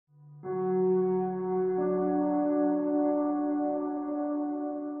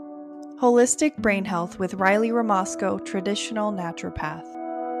Holistic Brain Health with Riley Ramasco, traditional naturopath.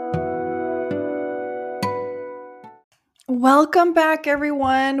 Welcome back,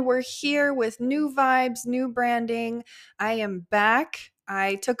 everyone. We're here with new vibes, new branding. I am back.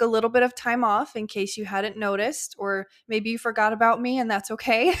 I took a little bit of time off in case you hadn't noticed, or maybe you forgot about me, and that's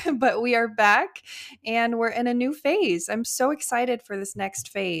okay. But we are back and we're in a new phase. I'm so excited for this next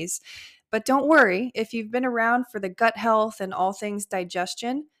phase. But don't worry, if you've been around for the gut health and all things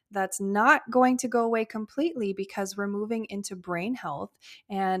digestion, that's not going to go away completely because we're moving into brain health.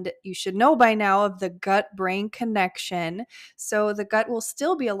 And you should know by now of the gut-brain connection. So the gut will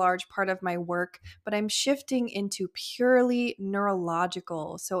still be a large part of my work, but I'm shifting into purely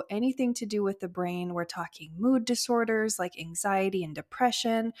neurological. So anything to do with the brain, we're talking mood disorders like anxiety and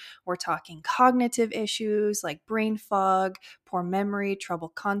depression. We're talking cognitive issues like brain fog, poor memory, trouble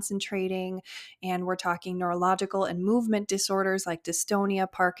concentrating, and we're talking neurological and movement disorders like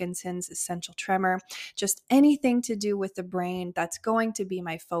dystonia, Parkinson's, essential tremor, just anything to do with the brain. That's going to be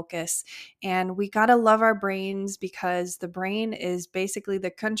my focus. And we got to love our brains because the brain is basically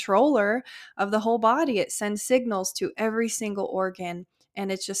the controller of the whole body. It sends signals to every single organ, and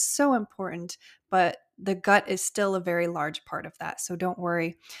it's just so important. But the gut is still a very large part of that. So don't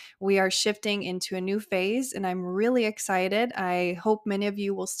worry. We are shifting into a new phase, and I'm really excited. I hope many of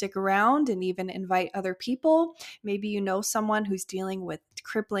you will stick around and even invite other people. Maybe you know someone who's dealing with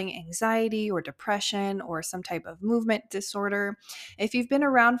crippling anxiety or depression or some type of movement disorder. If you've been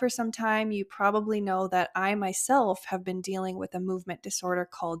around for some time, you probably know that I myself have been dealing with a movement disorder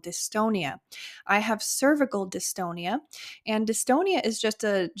called dystonia. I have cervical dystonia, and dystonia is just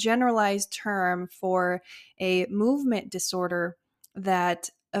a generalized term for a movement disorder that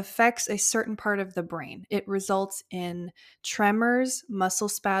affects a certain part of the brain. It results in tremors, muscle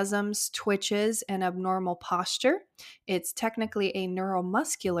spasms, twitches, and abnormal posture. It's technically a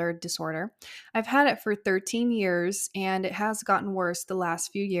neuromuscular disorder. I've had it for 13 years, and it has gotten worse the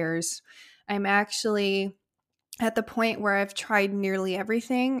last few years. I'm actually at the point where I've tried nearly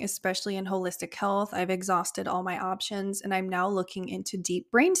everything, especially in holistic health. I've exhausted all my options, and I'm now looking into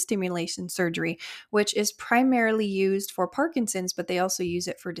deep brain stimulation surgery, which is primarily used for Parkinson's, but they also use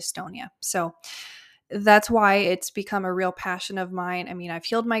it for dystonia. So that's why it's become a real passion of mine. I mean, I've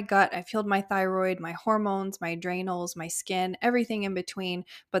healed my gut, I've healed my thyroid, my hormones, my adrenals, my skin, everything in between.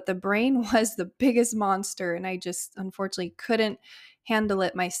 But the brain was the biggest monster, and I just unfortunately couldn't handle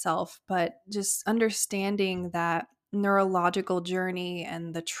it myself. But just understanding that neurological journey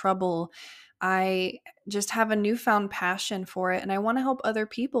and the trouble, I just have a newfound passion for it. And I want to help other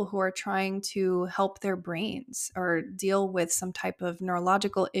people who are trying to help their brains or deal with some type of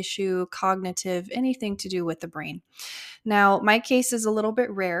neurological issue, cognitive, anything to do with the brain. Now, my case is a little bit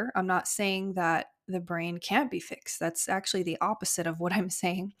rare. I'm not saying that the brain can't be fixed. That's actually the opposite of what I'm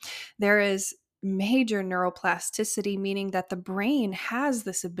saying. There is major neuroplasticity, meaning that the brain has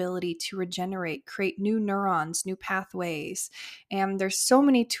this ability to regenerate, create new neurons, new pathways. And there's so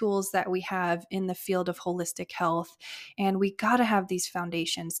many tools that we have in the field of holistic health. And we got to have these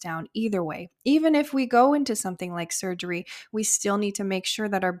foundations down either way. Even if we go into something like surgery, we still need to make sure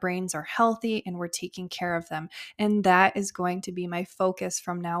that our brains are healthy and we're taking care of them. And that is going to be my focus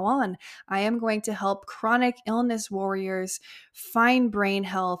from now on. I am going to help chronic illness warriors find brain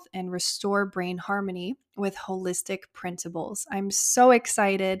health and restore brain harmony with holistic principles. I'm so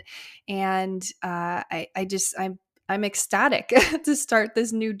excited, and I'm ecstatic to start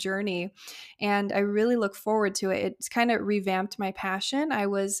this new journey, and I really look forward to it. It's kind of revamped my passion. I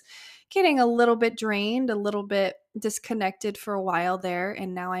was getting a little bit drained, a little bit disconnected for a while there,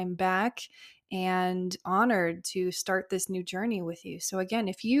 and now I'm back and honored to start this new journey with you. So again,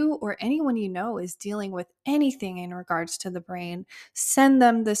 if you or anyone you know is dealing with anything in regards to the brain, send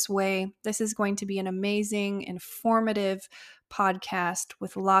them this way. This is going to be an amazing, informative podcast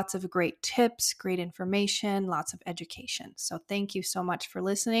with lots of great tips, great information, lots of education. So thank you so much for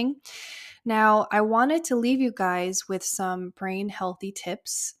listening. Now, I wanted to leave you guys with some brain healthy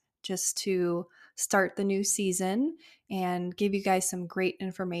tips just to start the new season and give you guys some great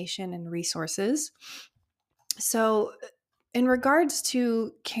information and resources. So, in regards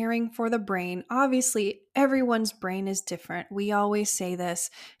to caring for the brain, obviously everyone's brain is different. We always say this.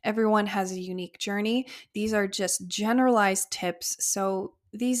 Everyone has a unique journey. These are just generalized tips. So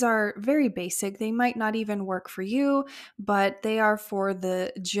these are very basic. They might not even work for you, but they are for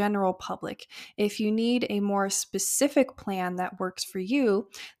the general public. If you need a more specific plan that works for you,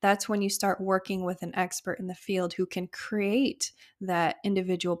 that's when you start working with an expert in the field who can create that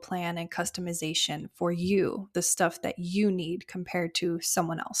individual plan and customization for you, the stuff that you need compared to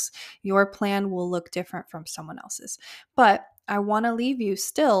someone else. Your plan will look different from someone else's. But I want to leave you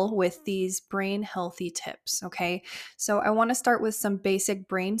still with these brain healthy tips, okay? So I want to start with some basic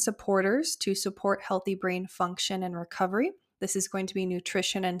brain supporters to support healthy brain function and recovery. This is going to be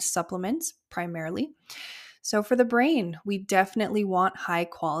nutrition and supplements primarily. So for the brain, we definitely want high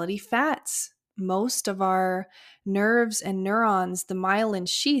quality fats. Most of our nerves and neurons, the myelin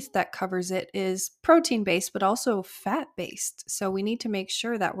sheath that covers it, is protein based, but also fat based. So we need to make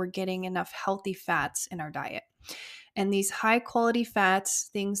sure that we're getting enough healthy fats in our diet. And these high quality fats,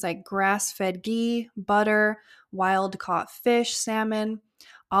 things like grass fed ghee, butter, wild caught fish, salmon,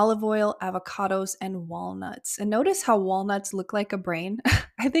 olive oil, avocados, and walnuts. And notice how walnuts look like a brain.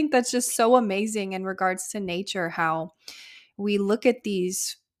 I think that's just so amazing in regards to nature, how we look at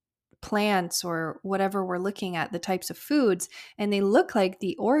these plants or whatever we're looking at, the types of foods, and they look like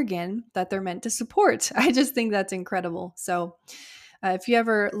the organ that they're meant to support. I just think that's incredible. So, if you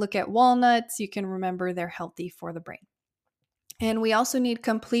ever look at walnuts, you can remember they're healthy for the brain. And we also need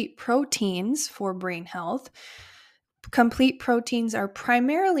complete proteins for brain health. Complete proteins are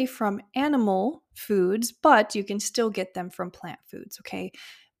primarily from animal foods, but you can still get them from plant foods, okay?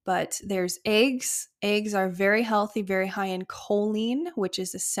 But there's eggs. Eggs are very healthy, very high in choline, which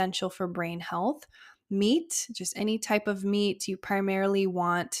is essential for brain health. Meat, just any type of meat, you primarily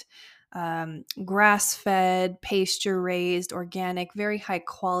want grass fed, pasture raised, organic, very high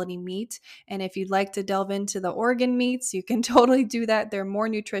quality meat. And if you'd like to delve into the organ meats, you can totally do that. They're more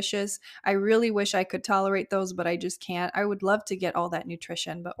nutritious. I really wish I could tolerate those, but I just can't. I would love to get all that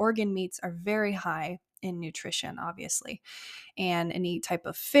nutrition, but organ meats are very high in nutrition, obviously. And any type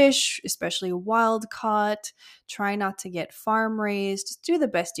of fish, especially wild caught. Try not to get farm raised. Just do the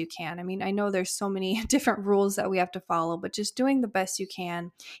best you can. I mean, I know there's so many different rules that we have to follow, but just doing the best you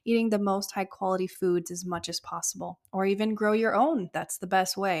can, eating the most high quality foods as much as possible, or even grow your own. That's the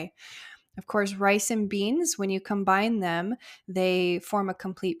best way. Of course, rice and beans, when you combine them, they form a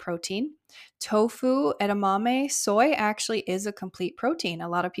complete protein. Tofu, edamame, soy actually is a complete protein. A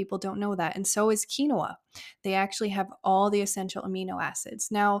lot of people don't know that. And so is quinoa. They actually have all the essential amino acids.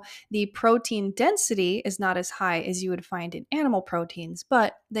 Now, the protein density is not as high as you would find in animal proteins,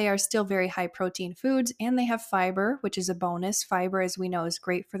 but they are still very high protein foods, and they have fiber, which is a bonus. Fiber, as we know, is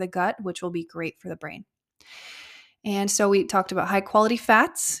great for the gut, which will be great for the brain. And so we talked about high quality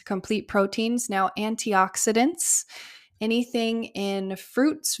fats, complete proteins, now antioxidants, anything in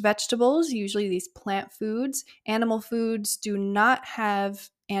fruits, vegetables, usually these plant foods. Animal foods do not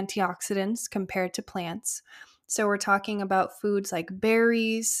have antioxidants compared to plants. So we're talking about foods like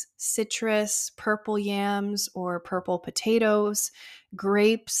berries, citrus, purple yams or purple potatoes,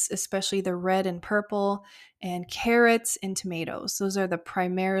 grapes, especially the red and purple, and carrots and tomatoes. Those are the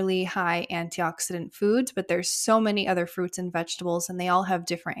primarily high antioxidant foods, but there's so many other fruits and vegetables, and they all have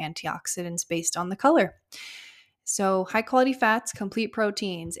different antioxidants based on the color. So, high quality fats, complete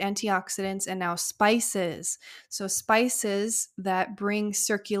proteins, antioxidants, and now spices. So, spices that bring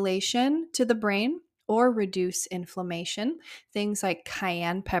circulation to the brain or reduce inflammation. Things like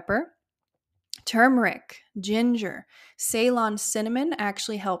cayenne pepper, turmeric, ginger, Ceylon cinnamon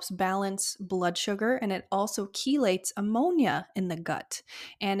actually helps balance blood sugar, and it also chelates ammonia in the gut.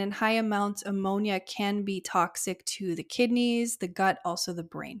 And in high amounts, ammonia can be toxic to the kidneys, the gut, also the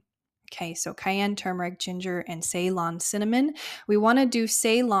brain. Okay, so cayenne, turmeric, ginger, and Ceylon cinnamon. We want to do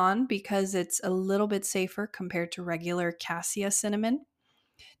Ceylon because it's a little bit safer compared to regular cassia cinnamon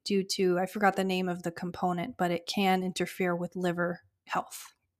due to, I forgot the name of the component, but it can interfere with liver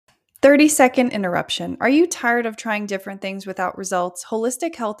health. 30-second interruption. Are you tired of trying different things without results?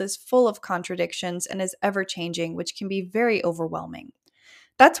 Holistic health is full of contradictions and is ever changing, which can be very overwhelming.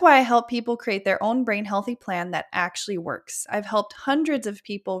 That's why I help people create their own brain healthy plan that actually works. I've helped hundreds of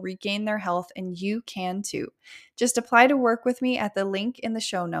people regain their health, and you can too. Just apply to work with me at the link in the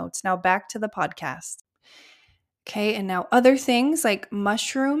show notes. Now back to the podcast. Okay, and now other things like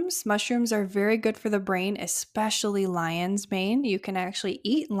mushrooms. Mushrooms are very good for the brain, especially lion's mane. You can actually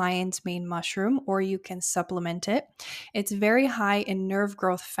eat lion's mane mushroom or you can supplement it. It's very high in nerve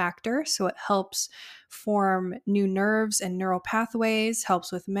growth factor, so it helps form new nerves and neural pathways,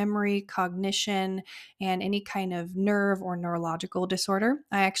 helps with memory, cognition, and any kind of nerve or neurological disorder.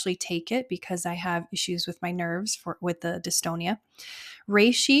 I actually take it because I have issues with my nerves with the dystonia.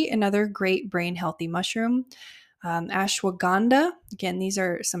 Reishi, another great brain healthy mushroom. Ashwagandha, again, these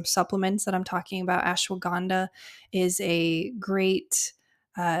are some supplements that I'm talking about. Ashwagandha is a great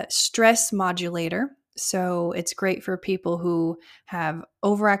stress modulator. So it's great for people who have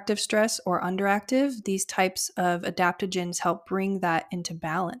overactive stress or underactive. These types of adaptogens help bring that into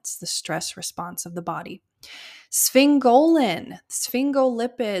balance, the stress response of the body. Sphingolin,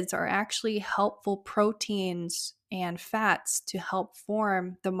 sphingolipids are actually helpful proteins and fats to help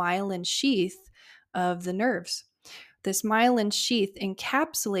form the myelin sheath of the nerves. This myelin sheath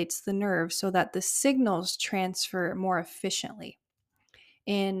encapsulates the nerve so that the signals transfer more efficiently.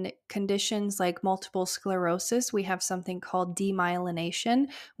 In conditions like multiple sclerosis, we have something called demyelination,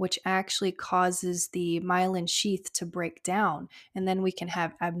 which actually causes the myelin sheath to break down. And then we can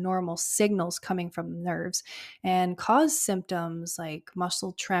have abnormal signals coming from the nerves and cause symptoms like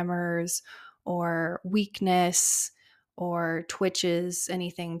muscle tremors or weakness or twitches,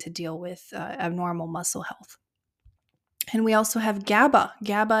 anything to deal with abnormal muscle health. And we also have GABA.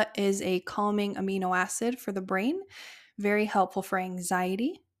 GABA is a calming amino acid for the brain, very helpful for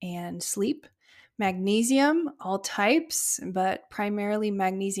anxiety and sleep. Magnesium, all types, but primarily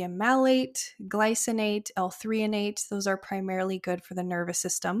magnesium malate, glycinate, L-threonate. Those are primarily good for the nervous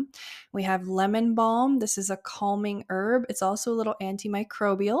system. We have lemon balm. This is a calming herb. It's also a little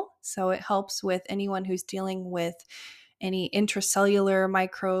antimicrobial, so it helps with anyone who's dealing with any intracellular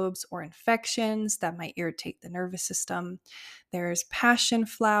microbes or infections that might irritate the nervous system. There's passion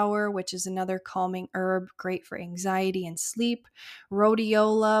flower, which is another calming herb, great for anxiety and sleep.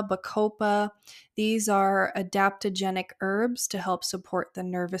 Rhodiola, bacopa, these are adaptogenic herbs to help support the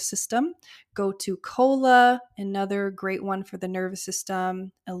nervous system. Gotu kola, another great one for the nervous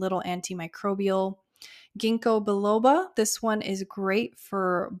system, a little antimicrobial. Ginkgo biloba, this one is great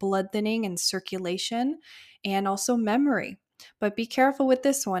for blood thinning and circulation and also memory. But be careful with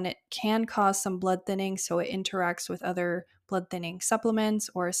this one. It can cause some blood thinning, so it interacts with other blood thinning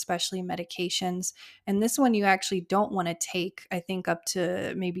supplements or especially medications. And this one you actually don't want to take, I think, up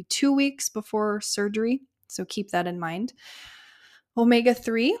to maybe 2 weeks before surgery. So keep that in mind.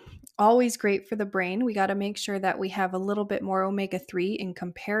 Omega-3, always great for the brain. We got to make sure that we have a little bit more omega-3 in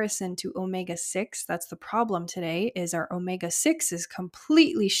comparison to omega-6. That's the problem today, is our omega-6 is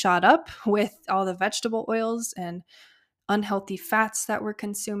completely shot up with all the vegetable oils and unhealthy fats that we're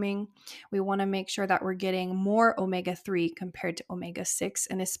consuming. We want to make sure that we're getting more omega-3 compared to omega-6,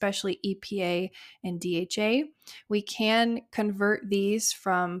 and especially EPA and DHA. We can convert these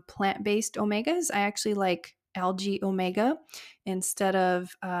from plant-based omegas. I actually like algae omega instead of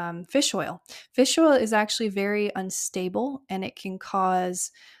fish oil. Fish oil is actually very unstable and it can cause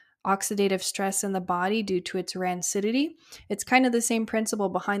oxidative stress in the body due to its rancidity. It's kind of the same principle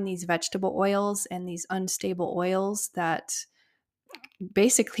behind these vegetable oils and these unstable oils that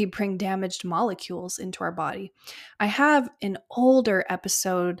basically bring damaged molecules into our body. I have an older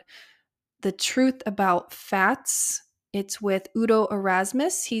episode, The Truth About Fats. It's with Udo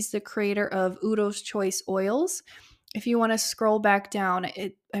Erasmus. He's the creator of Udo's Choice Oils. If you want to scroll back down,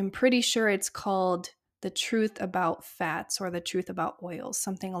 I'm pretty sure it's called The Truth About Fats or The Truth About Oils,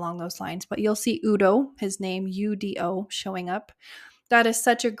 something along those lines. But you'll see Udo, his name UDO, showing up. That is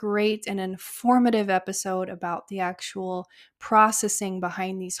such a great and informative episode about the actual processing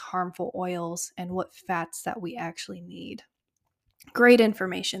behind these harmful oils and what fats that we actually need. Great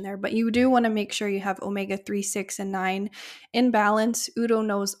information there, but you do want to make sure you have omega-3, 6, and 9 in balance. Udo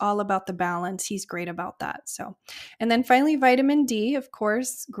knows all about the balance. He's great about that. And then finally, vitamin D, of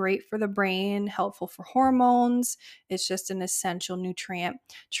course, great for the brain, helpful for hormones. It's just an essential nutrient.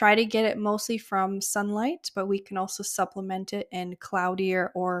 Try to get it mostly from sunlight, but we can also supplement it in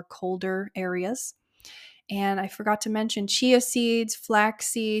cloudier or colder areas. And I forgot to mention chia seeds, flax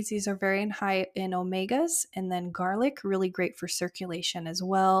seeds. These are very high in omegas. And then garlic, really great for circulation as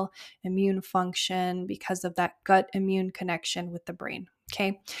well, immune function because of that gut immune connection with the brain.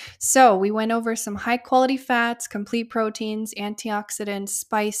 Okay, so we went over some high quality fats, complete proteins, antioxidants,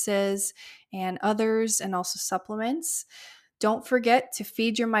 spices, and others, and also supplements. Don't forget to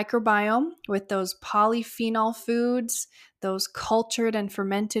feed your microbiome with those polyphenol foods, those cultured and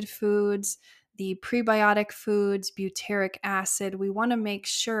fermented foods, the prebiotic foods, butyric acid. We want to make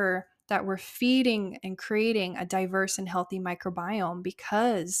sure that we're feeding and creating a diverse and healthy microbiome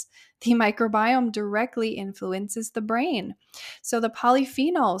because the microbiome directly influences the brain. So the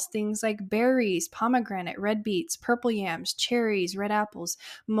polyphenols, things like berries, pomegranate, red beets, purple yams, cherries, red apples,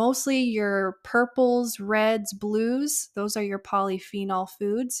 mostly your purples, reds, blues, those are your polyphenol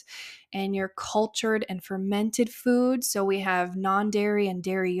foods. And your cultured and fermented foods. So we have non-dairy and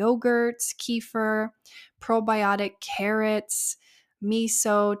dairy yogurts, kefir, probiotic carrots,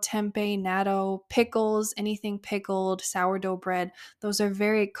 miso, tempeh, natto, pickles, anything pickled, sourdough bread. Those are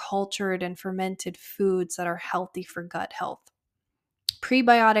very cultured and fermented foods that are healthy for gut health.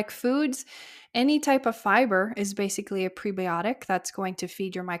 Prebiotic foods, any type of fiber is basically a prebiotic that's going to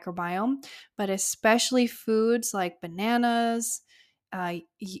feed your microbiome, but especially foods like bananas,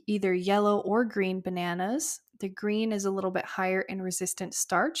 either yellow or green bananas. The green is a little bit higher in resistant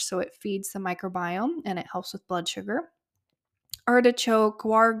starch, so it feeds the microbiome and it helps with blood sugar. Artichoke,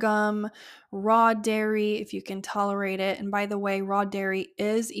 guar gum, raw dairy, if you can tolerate it. And by the way, raw dairy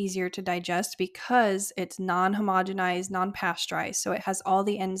is easier to digest because it's non-homogenized, non-pasteurized. So it has all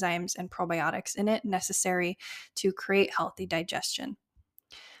the enzymes and probiotics in it necessary to create healthy digestion.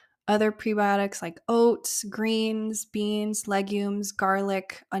 Other prebiotics like oats, greens, beans, legumes,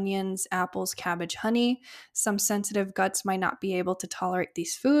 garlic, onions, apples, cabbage, honey. Some sensitive guts might not be able to tolerate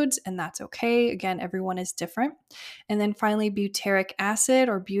these foods, and that's okay. Again, everyone is different. And then finally, butyric acid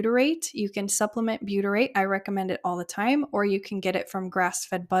or butyrate. You can supplement butyrate. I recommend it all the time, or you can get it from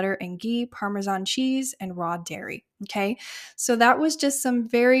grass-fed butter and ghee, Parmesan cheese, and raw dairy. Okay, so that was just some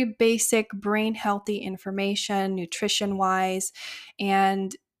very basic brain healthy information, nutrition wise.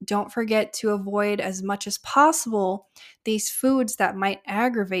 And don't forget to avoid as much as possible these foods that might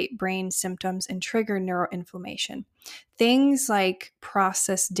aggravate brain symptoms and trigger neuroinflammation. Things like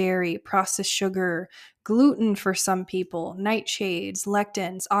processed dairy, processed sugar, gluten for some people, nightshades,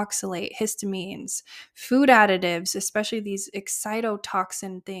 lectins, oxalate, histamines, food additives, especially these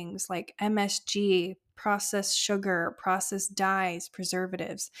excitotoxin things like MSG, processed sugar, processed dyes,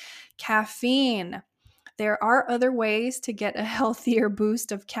 preservatives, caffeine. There are other ways to get a healthier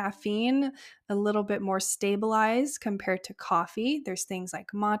boost of caffeine, a little bit more stabilized compared to coffee. There's things like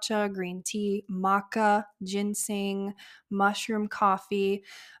matcha, green tea, maca, ginseng, mushroom coffee.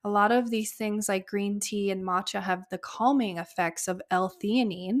 A lot of these things like green tea and matcha have the calming effects of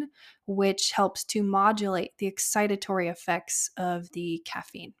L-theanine, which helps to modulate the excitatory effects of the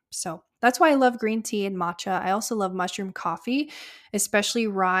caffeine. So that's why I love green tea and matcha. I also love mushroom coffee, especially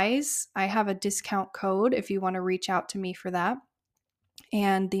Rise. I have a discount code if you want to reach out to me for that.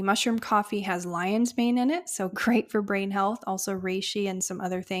 And the mushroom coffee has lion's mane in it, so great for brain health, also reishi and some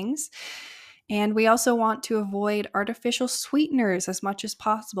other things. And we also want to avoid artificial sweeteners as much as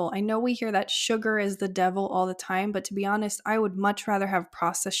possible. I know we hear that sugar is the devil all the time, but to be honest, I would much rather have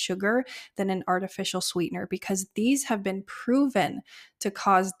processed sugar than an artificial sweetener because these have been proven to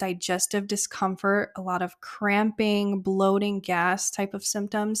cause digestive discomfort, a lot of cramping, bloating, gas type of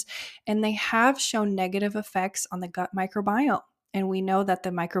symptoms, and they have shown negative effects on the gut microbiome. And we know that the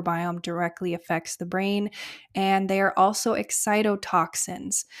microbiome directly affects the brain, and they are also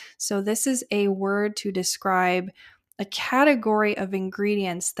excitotoxins. So, this is a word to describe a category of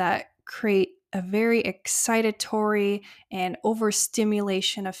ingredients that create a very excitatory and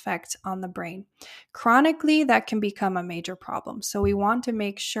overstimulation effect on the brain. Chronically, that can become a major problem. So, we want to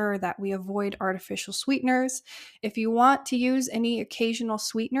make sure that we avoid artificial sweeteners. If you want to use any occasional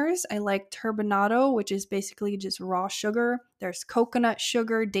sweeteners, I like turbinado, which is basically just raw sugar. There's coconut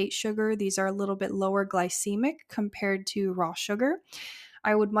sugar, date sugar. These are a little bit lower glycemic compared to raw sugar.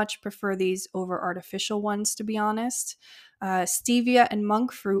 I would much prefer these over artificial ones, to be honest. Stevia and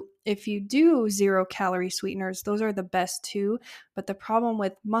monk fruit, if you do 0-calorie sweeteners, those are the best too. But the problem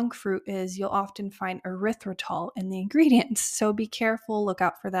with monk fruit is you'll often find erythritol in the ingredients. So be careful, look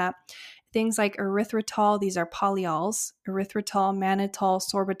out for that. Things like erythritol, these are polyols. Erythritol, mannitol,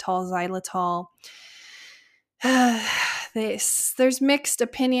 sorbitol, xylitol. There's mixed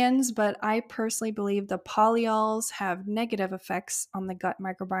opinions, but I personally believe the polyols have negative effects on the gut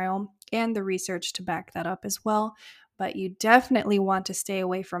microbiome, and the research to back that up as well. But you definitely want to stay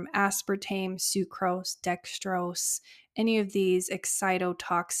away from aspartame, sucrose, dextrose, any of these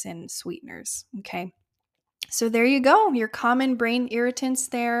excitotoxin sweeteners, okay? So there you go, your common brain irritants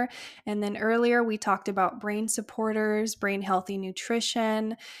there. And then earlier we talked about brain supporters, brain healthy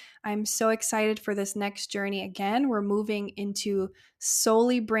nutrition. I'm so excited for this next journey again. We're moving into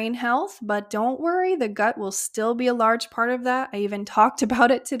solely brain health, but don't worry, the gut will still be a large part of that. I even talked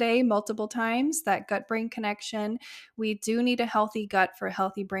about it today multiple times, that gut-brain connection. We do need a healthy gut for a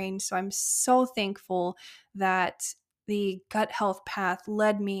healthy brain. So I'm so thankful that the gut health path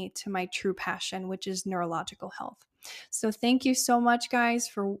led me to my true passion, which is neurological health. So thank you so much, guys,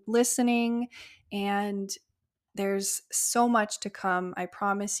 for listening. And there's so much to come. I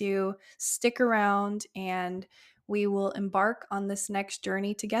promise you. Stick around and we will embark on this next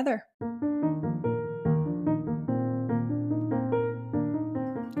journey together.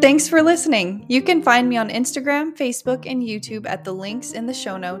 Thanks for listening. You can find me on Instagram, Facebook, and YouTube at the links in the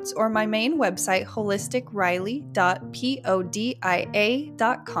show notes or my main website,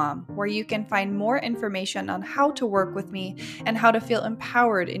 holisticriley.podia.com, where you can find more information on how to work with me and how to feel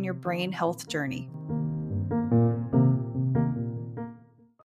empowered in your brain health journey.